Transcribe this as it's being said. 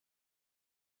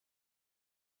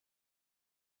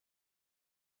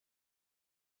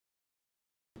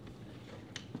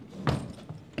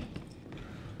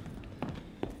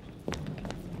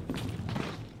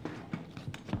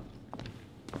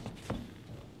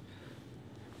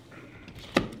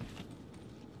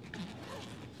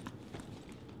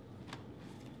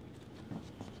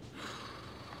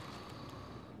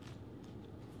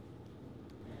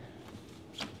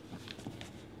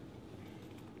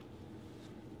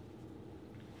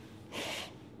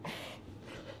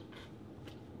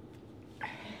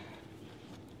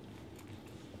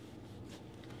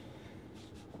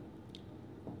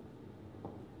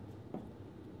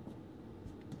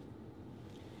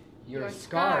Your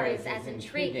scar is as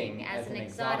intriguing as an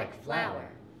exotic flower.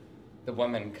 The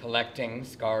woman collecting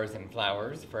scars and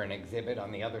flowers for an exhibit on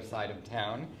the other side of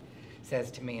town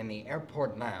says to me in the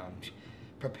airport lounge,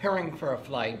 preparing for a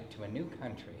flight to a new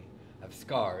country of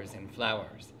scars and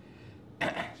flowers.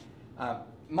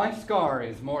 My scar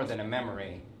is more than a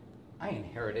memory. I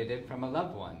inherited it from a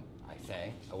loved one, I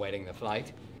say, awaiting the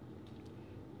flight.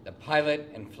 The pilot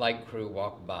and flight crew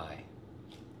walk by.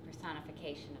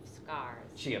 Personification of scars.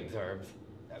 She observes.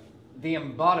 The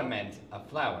embodiment of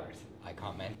flowers, I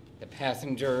comment. The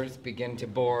passengers begin to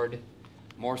board.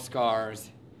 More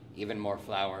scars, even more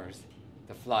flowers.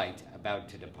 The flight about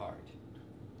to depart.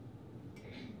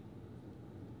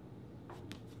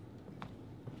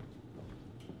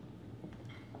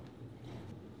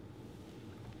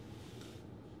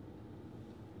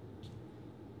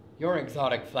 Your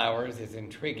exotic flowers is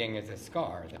intriguing as a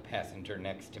scar, the passenger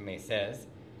next to me says.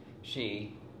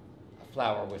 She, a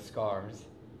flower with scars,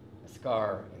 a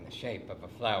scar in the shape of a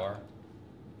flower.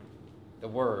 The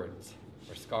words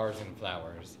for scars and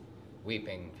flowers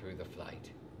weeping through the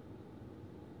flight.